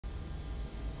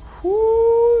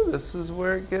Whoo, this is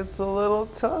where it gets a little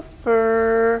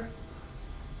tougher.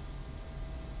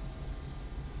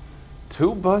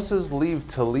 Two buses leave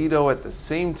Toledo at the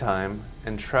same time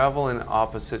and travel in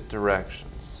opposite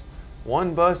directions.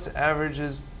 One bus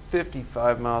averages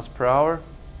 55 miles per hour.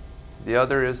 The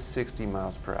other is 60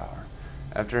 miles per hour.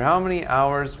 After how many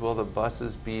hours will the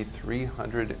buses be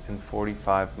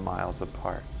 345 miles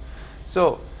apart?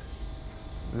 So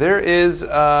there is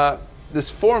this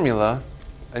formula,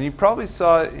 and you probably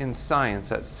saw it in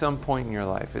science at some point in your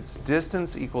life. It's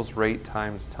distance equals rate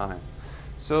times time.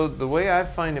 So the way I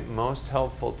find it most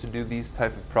helpful to do these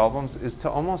type of problems is to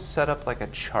almost set up like a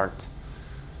chart.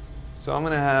 So I'm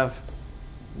going to have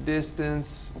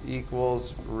distance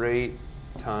equals rate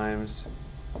times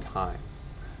time.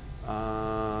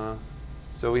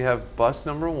 So we have bus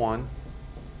number 1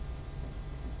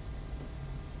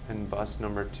 and bus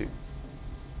number 2.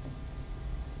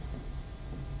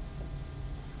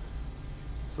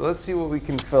 So let's see what we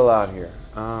can fill out here.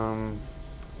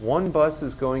 One bus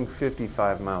is going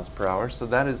 55 miles per hour, so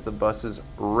that is the bus's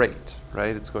rate,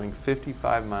 right? It's going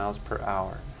 55 miles per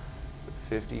hour. So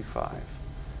 55.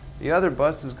 The other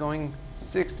bus is going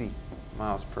 60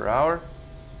 miles per hour.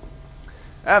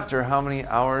 After how many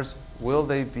hours will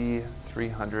they be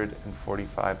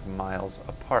 345 miles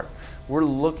apart? We're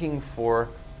looking for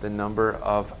the number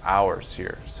of hours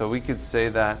here. So we could say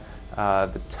that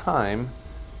the time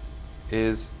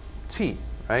is t,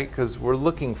 right? Because we're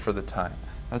looking for the time.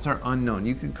 That's our unknown.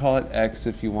 You could call it x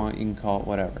if you want. You can call it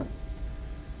whatever.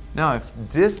 Now, if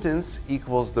distance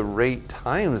equals the rate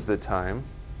times the time,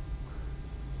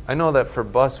 I know that for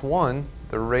bus 1,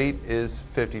 the rate is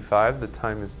 55, the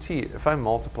time is t. If I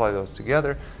multiply those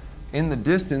together, in the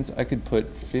distance, I could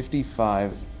put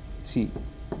 55t,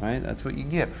 right? That's what you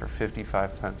get for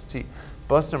 55 times t.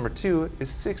 Bus number 2 is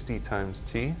 60 times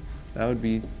t. That would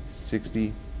be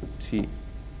 60t.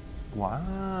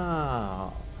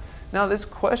 Wow. Now this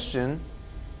question,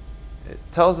 it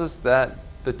tells us that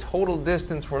the total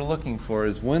distance we're looking for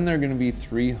is when they're going to be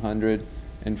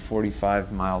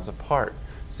 345 miles apart.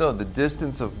 So the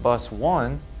distance of bus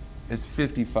 1 is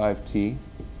 55t.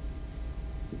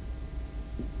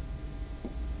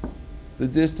 The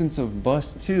distance of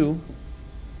bus 2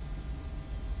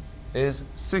 is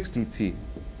 60t.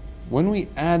 When we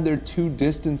add their two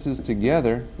distances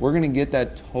together, we're going to get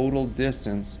that total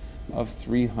distance of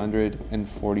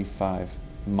 345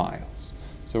 miles.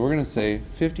 So we're going to say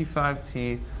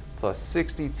 55t plus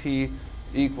 60t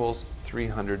equals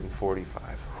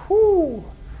 345.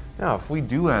 Whew! Now, if we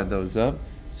do add those up,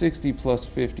 60 plus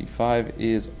 55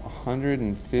 is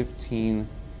 115t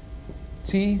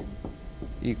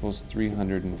equals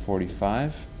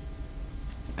 345.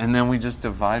 And then we just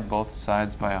divide both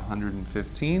sides by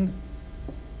 115.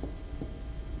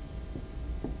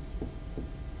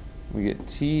 We get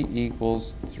t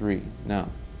equals 3. Now,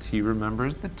 t, remember,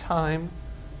 is the time,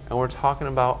 and we're talking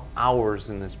about hours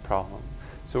in this problem.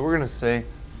 So we're going to say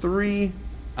 3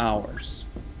 hours.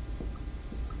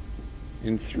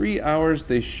 In 3 hours,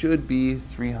 they should be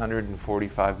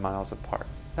 345 miles apart.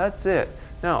 That's it.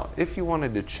 Now, if you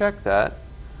wanted to check that,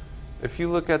 if you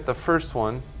look at the first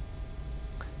one,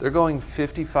 they're going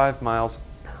 55 miles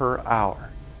per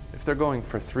hour. If they're going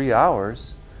for 3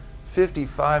 hours,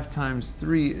 55 times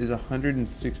 3 is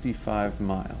 165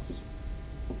 miles.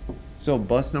 So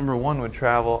bus number 1 would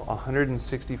travel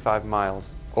 165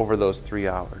 miles over those 3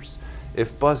 hours.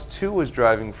 If bus 2 was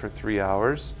driving for 3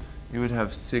 hours, you would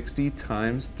have 60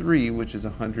 times 3, which is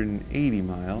 180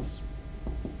 miles.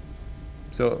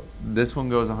 So this one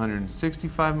goes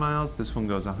 165 miles, this one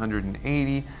goes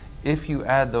 180. If you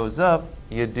add those up,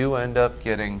 you do end up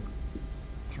getting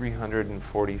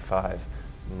 345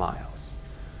 miles.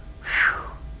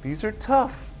 Whew. These are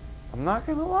tough. I'm not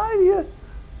going to lie to you.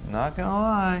 I'm not going to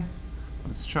lie.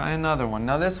 Let's try another one.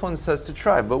 Now this one says to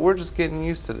try, but we're just getting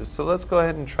used to this. So let's go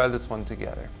ahead and try this one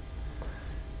together.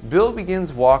 Bill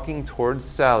begins walking towards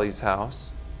Sally's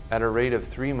house at a rate of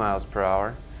 3 miles per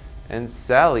hour, and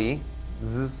Sally's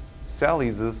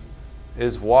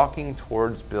is walking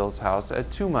towards Bill's house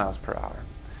at 2 miles per hour.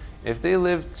 If they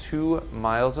live 2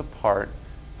 miles apart,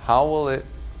 how will it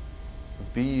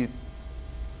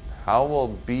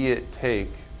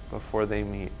take before they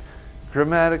meet?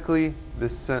 Grammatically,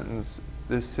 this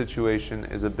situation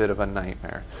is a bit of a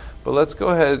nightmare. But let's go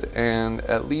ahead and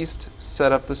at least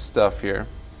set up the stuff here.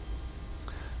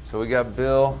 So we got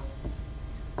Bill,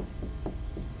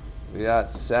 we got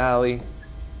Sally,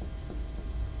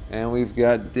 and we've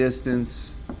got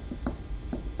distance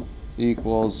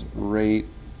equals rate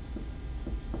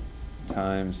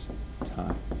times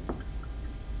time.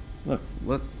 Look,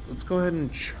 let's go ahead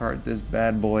and chart this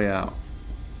bad boy out.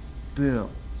 Bill,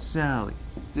 Sally,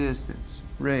 distance,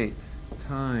 rate,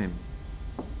 time.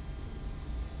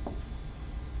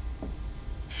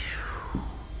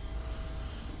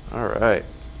 All right.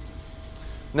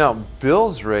 Now,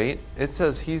 Bill's rate, it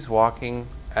says he's walking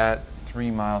at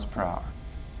 3 miles per hour.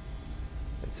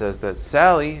 It says that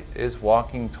Sally is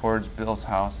walking towards Bill's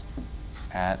house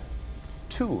at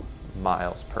 2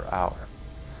 miles per hour.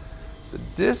 The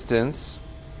distance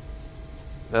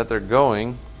that they're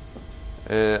going,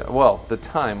 well, the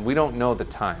time, we don't know the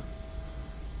time.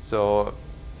 So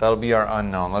that'll be our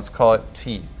unknown. Let's call it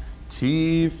T.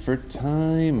 T for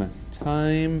time.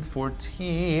 Time for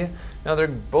T. Now they're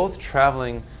both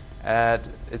traveling at,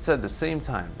 it said the same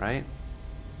time, right?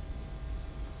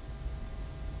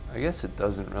 I guess it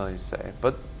doesn't really say,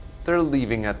 but they're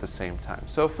leaving at the same time.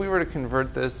 So if we were to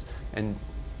convert this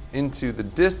into the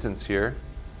distance here,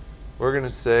 we're going to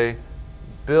say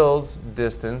Bill's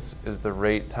distance is the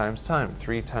rate times time.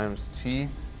 3 times T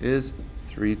is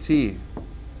 3T.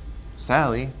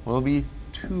 Sally will be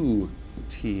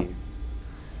 2T.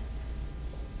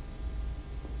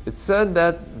 It said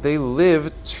that they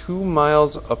live 2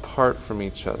 miles apart from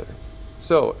each other.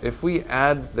 So if we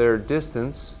add their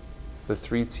distance, the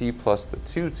 3T plus the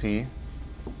 2T,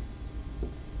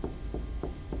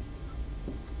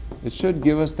 it should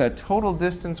give us that total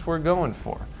distance we're going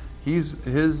for. His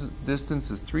distance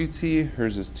is 3T,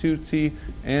 hers is 2T,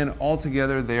 and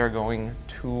altogether they are going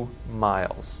 2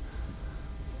 miles.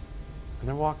 And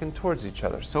they're walking towards each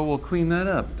other. So we'll clean that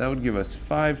up. That would give us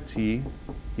 5T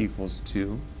equals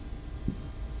 2.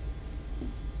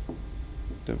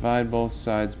 Divide both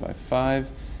sides by 5.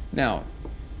 Now,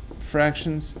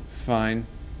 fractions, fine.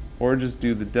 Or just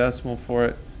do the decimal for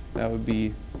it. That would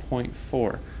be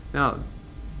 0.4. Now,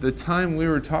 the time we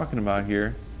were talking about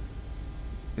here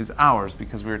is hours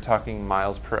because we were talking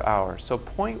miles per hour. So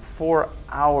 0.4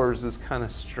 hours is kind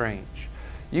of strange.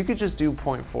 You could just do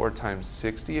 0.4 times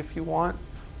 60 if you want,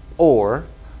 or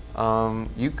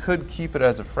you could keep it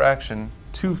as a fraction,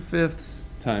 2/5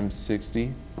 times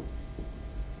 60,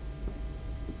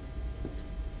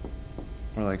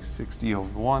 or like 60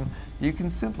 over 1. You can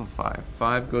simplify.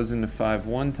 5 goes into 5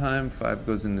 one time, 5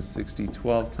 goes into 60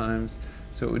 12 times,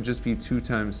 so it would just be 2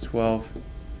 times 12,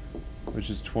 which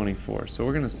is 24. So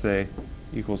we're going to say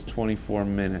equals 24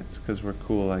 minutes because we're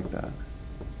cool like that.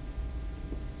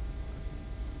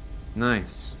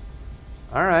 Nice.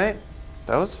 All right.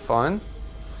 That was fun.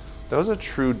 That was a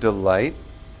true delight.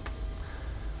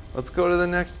 Let's go to the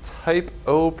next type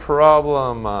O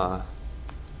problem.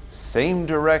 Same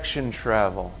direction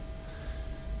travel.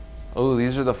 Oh,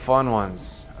 these are the fun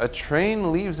ones. A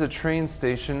train leaves a train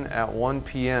station at 1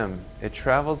 p.m. It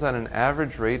travels at an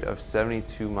average rate of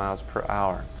 72 miles per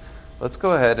hour. Let's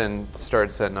go ahead and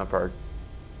start setting up our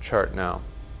chart now.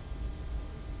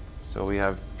 So we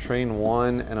have train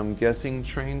 1, and I'm guessing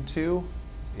train 2.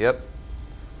 Yep.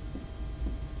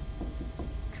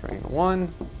 Train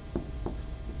 1.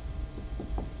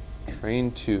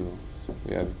 Train 2.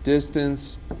 We have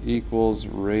distance equals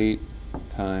rate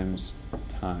times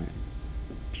time.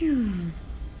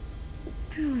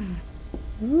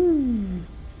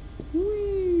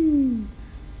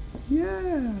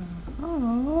 Yeah.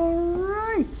 All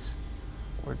right.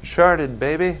 We're charted,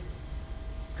 baby.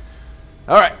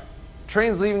 All right.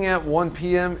 Train's leaving at 1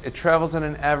 p.m. It travels at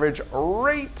an average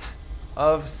rate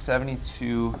of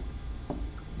 72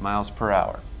 miles per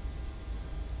hour.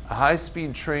 A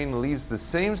high-speed train leaves the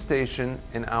same station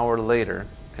an hour later,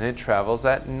 and it travels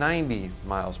at 90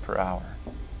 miles per hour.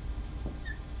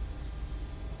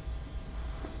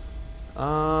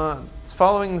 It's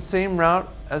following the same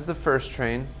route as the first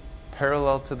train,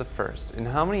 parallel to the first. In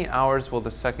how many hours will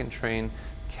the second train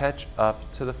catch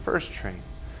up to the first train?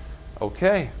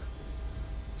 Okay.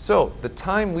 So, the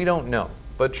time we don't know,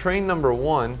 but train number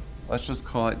 1, let's just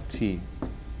call it T.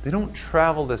 They don't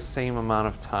travel the same amount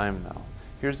of time though.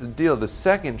 Here's the deal, the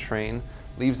second train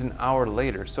leaves an hour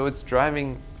later, so it's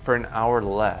driving for an hour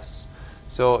less.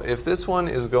 So if this one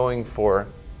is going for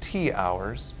T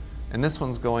hours, and this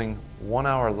one's going 1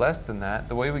 hour less than that,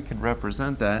 the way we could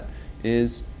represent that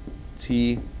is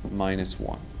T minus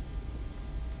 1.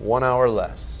 1 hour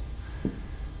less.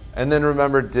 And then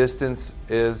remember, distance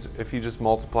is, if you just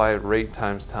multiply it, rate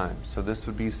times time. So this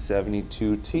would be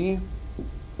 72T.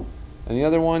 And the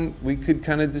other one, we could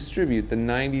kind of distribute the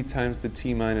 90 times the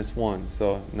T minus 1.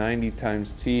 So 90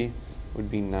 times T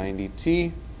would be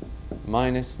 90T,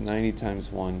 minus 90 times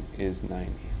 1 is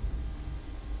 90.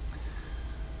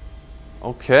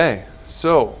 Okay,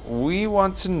 so we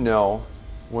want to know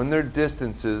when their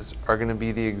distances are going to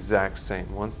be the exact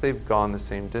same, once they've gone the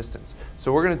same distance.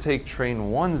 So we're going to take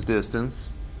train 1's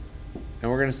distance and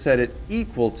we're going to set it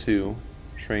equal to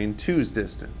train 2's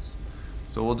distance.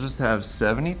 So we'll just have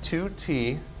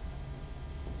 72t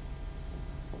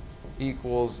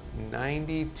equals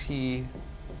 90t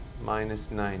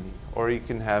minus 90. Or you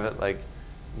can have it like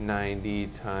 90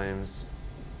 times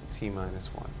t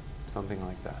minus 1, something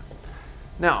like that.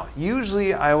 Now,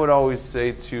 usually I would always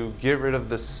say to get rid of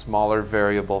the smaller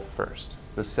variable first,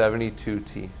 the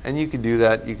 72t. And you could do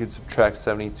that. You could subtract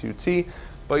 72t,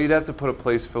 but you'd have to put a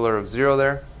place filler of 0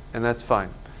 there, and that's fine.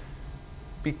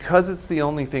 Because it's the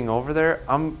only thing over there,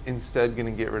 I'm instead going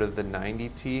to get rid of the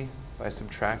 90t by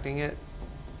subtracting it.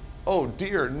 Oh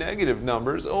dear, negative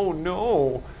numbers. Oh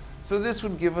no. So this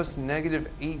would give us negative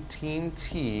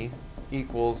 18t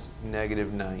equals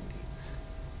negative 90.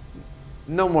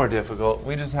 No more difficult.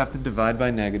 We just have to divide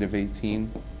by negative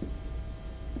 18.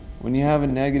 When you have a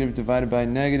negative divided by a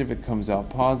negative, it comes out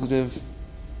positive.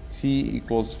 T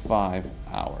equals 5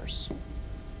 hours.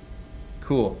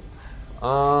 Cool.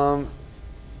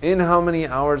 In how many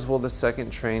hours will the second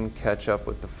train catch up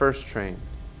with the first train?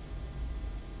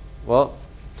 Well,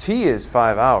 T is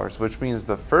 5 hours, which means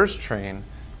the first train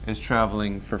is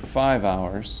traveling for 5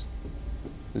 hours.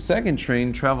 The second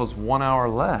train travels 1 hour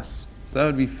less. So that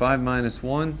would be 5 minus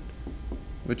 1,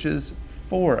 which is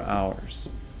 4 hours.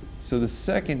 So the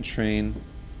second train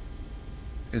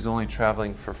is only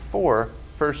traveling for 4.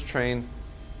 First train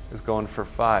is going for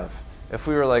 5. If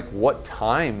we were like, what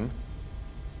time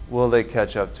will they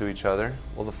catch up to each other?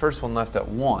 Well, the first one left at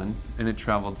 1, and it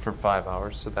traveled for 5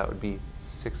 hours, so that would be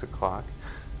 6 o'clock.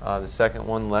 The second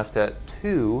one left at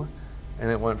 2, and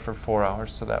it went for 4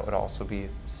 hours, so that would also be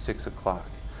 6 o'clock.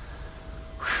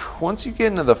 Once you get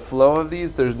into the flow of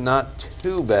these, they're not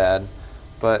too bad,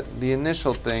 but the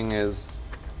initial thing is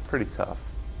pretty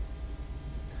tough.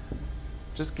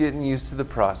 Just getting used to the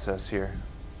process here.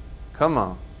 Come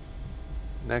on.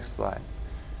 Next slide.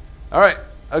 All right,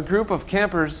 a group of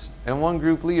campers and one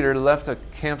group leader left a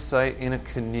campsite in a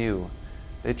canoe.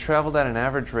 They traveled at an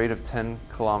average rate of 10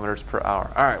 kilometers per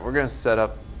hour. All right, we're going to set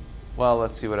up, well,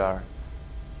 let's see what hour.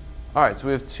 All right, so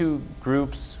we have two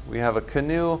groups. We have a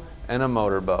canoe and a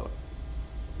motorboat.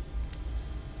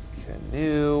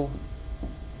 Canoe,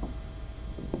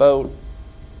 boat.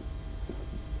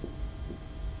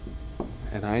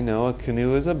 And I know a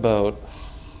canoe is a boat.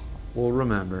 We'll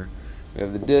remember. We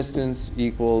have the distance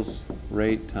equals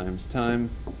rate times time.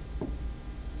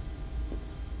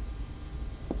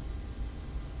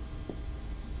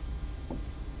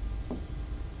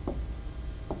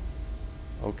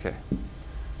 Okay.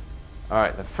 All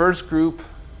right, the first group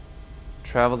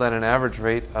traveled at an average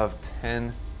rate of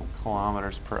 10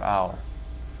 kilometers per hour.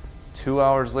 2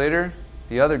 hours later,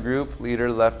 the other group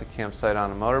leader left the campsite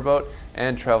on a motorboat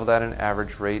and traveled at an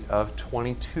average rate of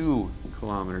 22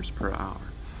 kilometers per hour.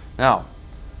 Now,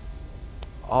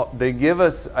 they give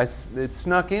us, it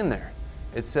snuck in there.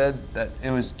 It said that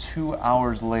it was 2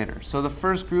 hours later. So the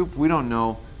first group, we don't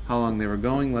know how long they were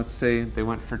going. Let's say they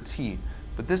went for T.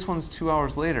 But this one's 2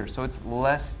 hours later, so it's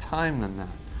less time than that.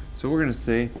 So we're going to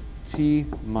say T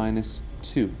minus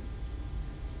 2.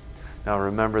 Now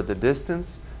remember, the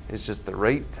distance is just the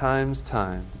rate times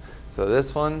time. So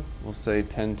this one, we'll say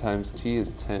 10 times T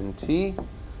is 10T.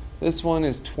 This one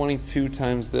is 22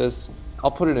 times this.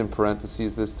 I'll put it in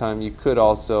parentheses this time. You could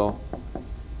also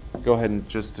go ahead and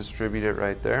just distribute it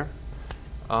right there.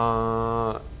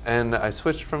 And I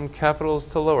switched from capitals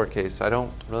to lowercase. I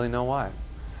don't really know why.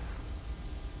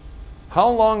 How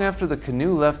long after the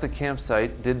canoe left the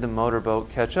campsite did the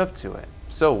motorboat catch up to it?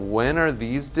 So when are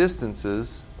these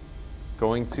distances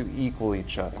going to equal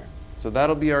each other? So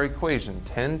that'll be our equation.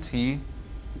 10T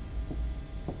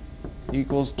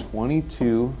equals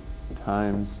 22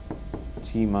 times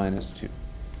T minus 2.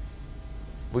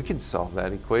 We can solve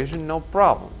that equation, no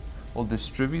problem. We'll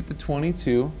distribute the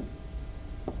 22.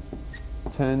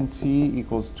 10T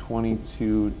equals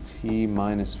 22T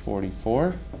minus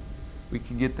 44. We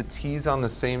can get the T's on the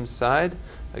same side.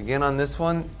 Again, on this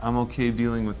one, I'm okay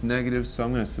dealing with negatives, so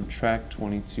I'm going to subtract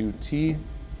 22T.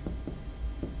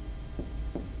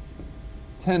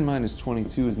 10 minus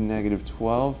 22 is negative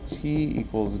 12. T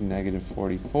equals negative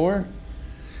 44.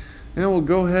 And we'll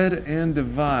go ahead and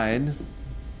divide.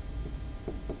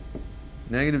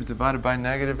 Negative divided by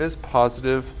negative is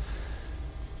positive.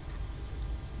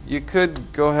 You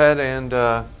could go ahead and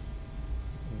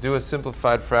do a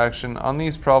simplified fraction. On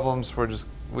these problems,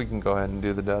 we can go ahead and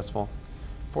do the decimal.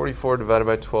 44 divided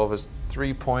by 12 is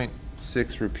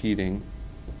 3.6 repeating.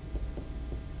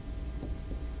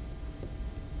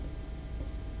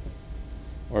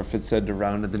 Or if it said to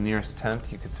round to the nearest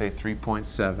tenth, you could say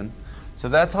 3.7. So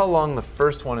that's how long the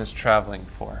first one is traveling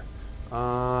for.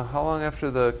 How long after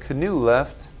the canoe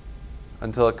left?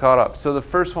 until it caught up. So the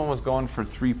first one was going for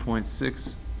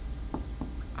 3.6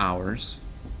 hours.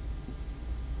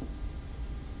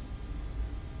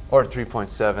 Or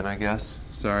 3.7, I guess.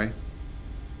 Sorry.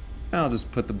 I'll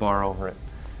just put the bar over it.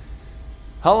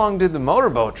 How long did the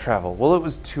motorboat travel? Well, it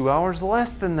was 2 hours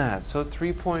less than that. So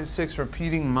 3.6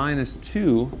 repeating minus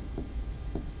 2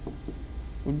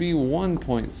 would be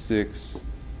 1.6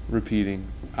 repeating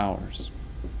hours.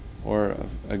 Or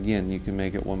again, you can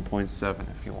make it 1.7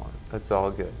 if you want. That's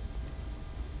all good.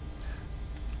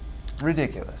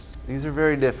 Ridiculous. These are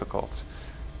very difficult.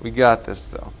 We got this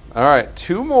though. All right,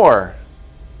 2 more.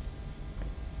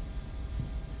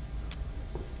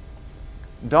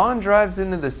 Dawn drives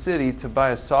into the city to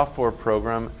buy a software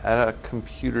program at a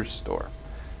computer store.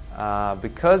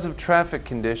 Because of traffic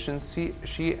conditions,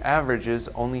 she averages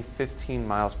only 15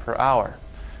 miles per hour.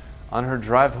 On her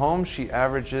drive home, she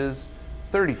averages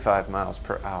 35 miles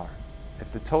per hour.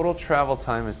 If the total travel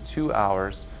time is 2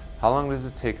 hours, how long does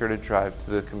it take her to drive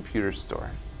to the computer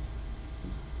store?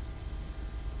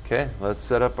 Okay, let's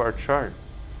set up our chart.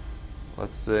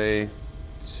 Let's say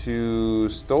to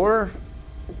store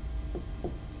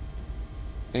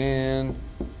and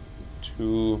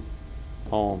to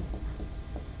home.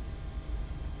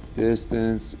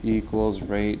 Distance equals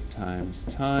rate times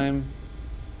time.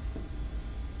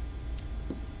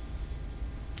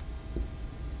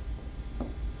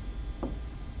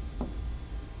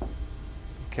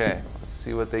 Okay, let's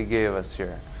see what they gave us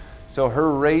here. So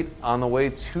her rate on the way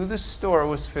to the store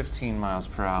was 15 miles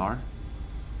per hour.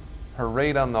 Her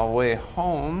rate on the way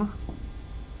home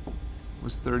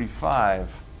was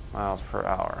 35 miles per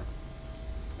hour.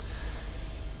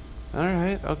 All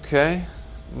right, okay.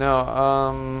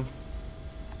 Now,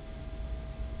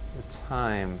 the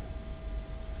time.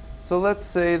 So let's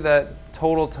say that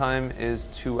total time is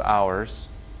 2 hours.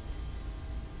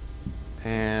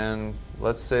 And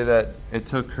let's say that it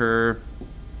took her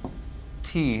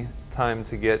T time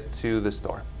to get to the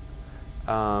store.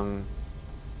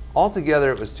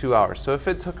 Altogether, it was 2 hours. So if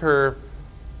it took her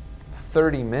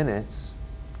 30 minutes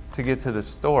to get to the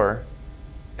store,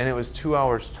 and it was 2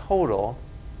 hours total,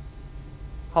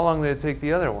 how long did it take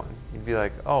the other one? You'd be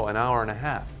like, oh, an hour and a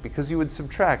half. Because you would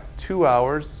subtract 2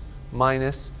 hours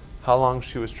minus how long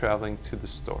she was traveling to the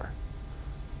store.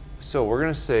 So we're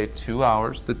going to say 2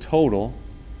 hours, the total,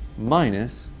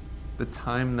 minus the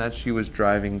time that she was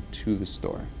driving to the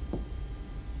store.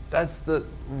 That's the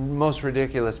most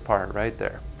ridiculous part right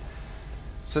there.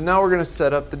 So now we're going to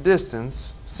set up the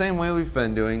distance, same way we've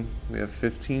been doing. We have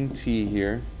 15t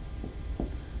here.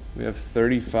 We have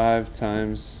 35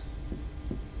 times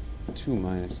 2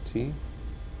 minus t.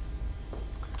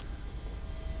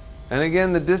 And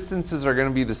again, the distances are going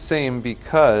to be the same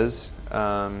because,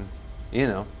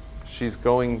 she's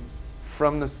going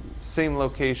from the same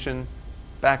location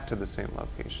back to the same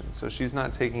location. So she's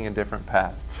not taking a different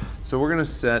path. So we're going to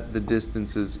set the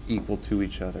distances equal to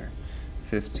each other.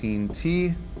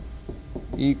 15t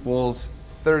equals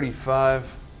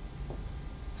 35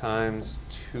 times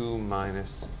 2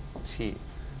 minus t.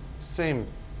 Same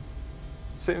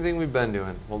thing we've been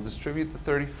doing. We'll distribute the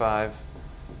 35.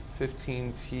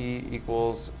 15t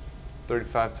equals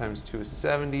 35 times 2 is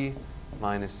 70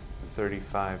 minus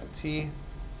 35t.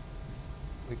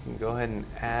 We can go ahead and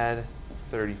add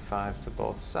 35 to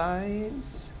both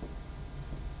sides.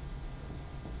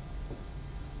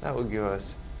 That will give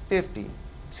us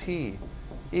 50t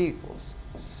equals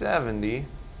 70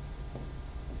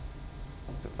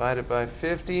 divided by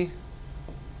 50.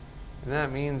 And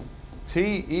that means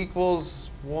t equals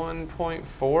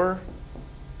 1.4. And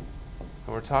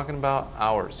we're talking about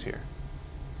hours here.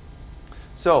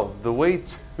 So the way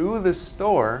to the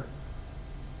store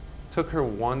took her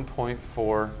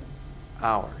 1.4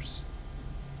 hours.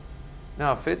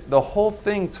 Now, if the whole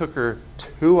thing took her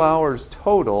 2 hours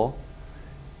total,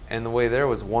 and the way there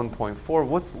was 1.4,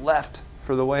 what's left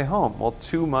for the way home? Well,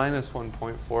 2 minus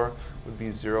 1.4 would be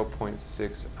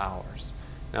 0.6 hours.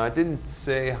 Now, it didn't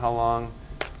say how long,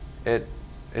 it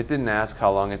didn't ask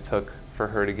how long it took for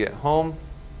her to get home,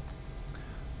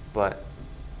 but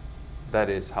that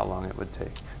is how long it would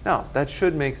take. Now, that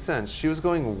should make sense. She was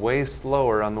going way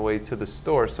slower on the way to the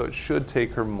store, so it should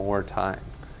take her more time.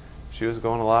 She was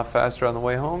going a lot faster on the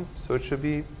way home, so it should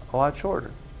be a lot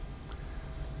shorter.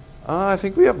 I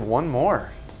think we have one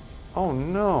more. Oh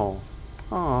no.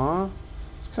 Aw,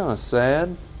 it's kind of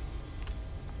sad.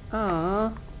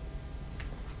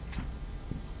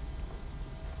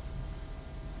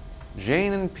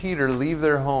 Jane and Peter leave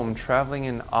their home traveling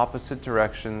in opposite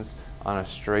directions on a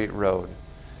straight road.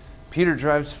 Peter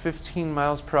drives 15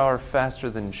 miles per hour faster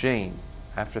than Jane.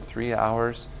 After 3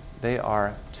 hours, They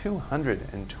are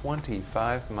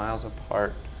 225 miles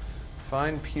apart.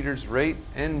 Find Peter's rate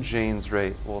and Jane's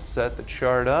rate. We'll set the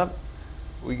chart up.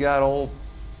 We got old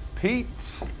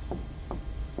Pete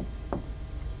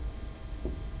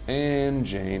and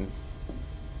Jane.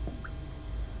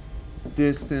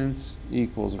 Distance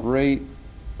equals rate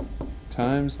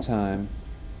times time.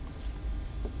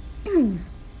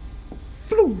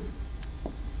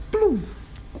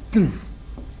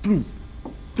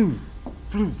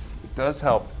 It does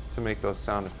help to make those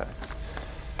sound effects.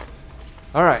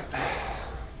 All right.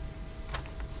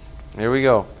 Here we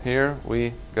go. Here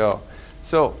we go.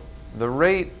 So the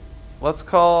rate, let's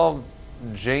call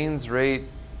Jane's rate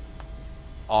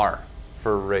R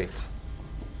for rate.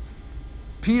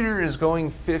 Peter is going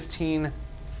 15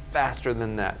 faster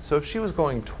than that. So if she was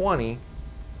going 20,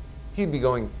 he'd be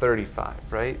going 35,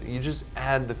 right? You just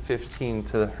add the 15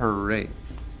 to her rate.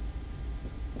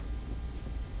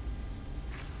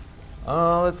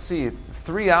 Let's see,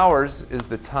 3 hours is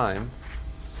the time.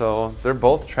 So they're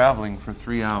both traveling for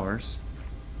 3 hours.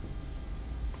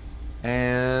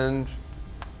 And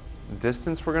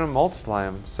distance, we're going to multiply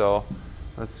them. So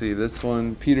let's see, this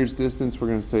one, Peter's distance, we're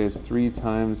going to say is 3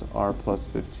 times r plus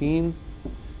 15.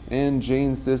 And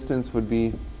Jane's distance would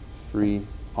be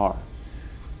 3r.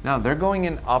 Now, they're going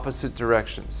in opposite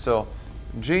directions. So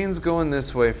Jane's going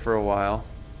this way for a while.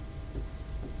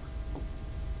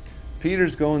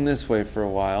 Peter's going this way for a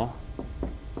while.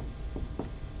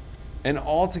 And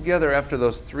all together, after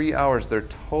those 3 hours, their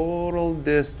total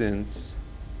distance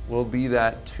will be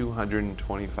that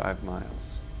 225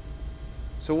 miles.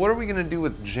 So what are we going to do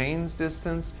with Jane's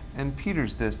distance and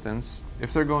Peter's distance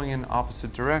if they're going in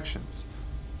opposite directions?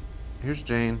 Here's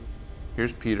Jane,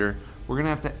 here's Peter. We're going to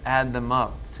have to add them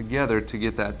up together to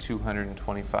get that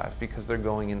 225 because they're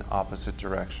going in opposite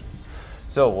directions.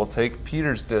 So we'll take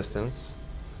Peter's distance,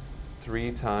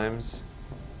 3 times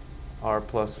r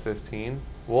plus 15.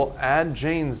 We'll add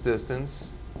Jane's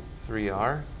distance,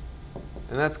 3r,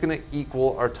 and that's going to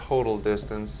equal our total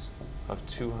distance of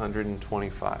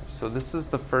 225. So this is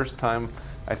the first time,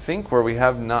 I think, where we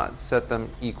have not set them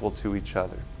equal to each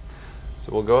other.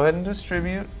 So we'll go ahead and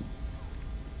distribute.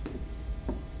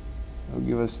 It'll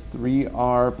give us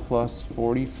 3r plus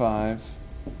 45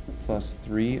 plus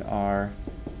 3r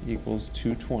equals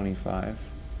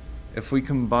 225. If we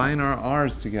combine our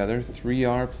r's together,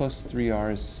 3r plus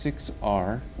 3r is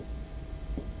 6r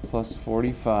plus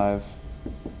 45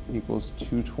 equals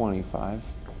 225.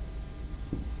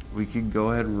 We could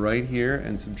go ahead right here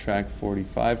and subtract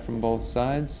 45 from both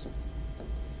sides.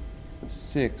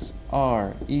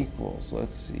 6r equals,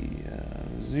 let's see,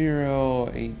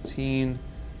 0, 18.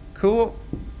 Cool.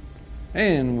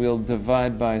 And we'll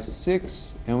divide by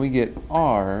 6, and we get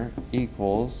r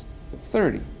equals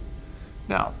 30.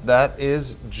 Now, that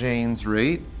is Jane's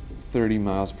rate, 30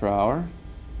 miles per hour.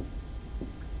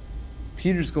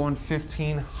 Peter's going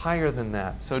 15 higher than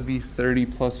that, so it'd be 30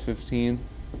 plus 15,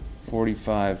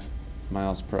 45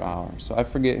 miles per hour. So I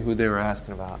forget who they were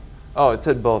asking about. Oh, it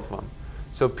said both of them.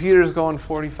 So Peter's going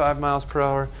 45 miles per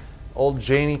hour. Old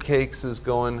Janie Cakes is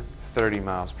going 30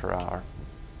 miles per hour.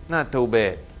 Not too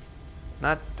bad.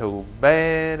 Not too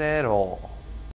bad at all.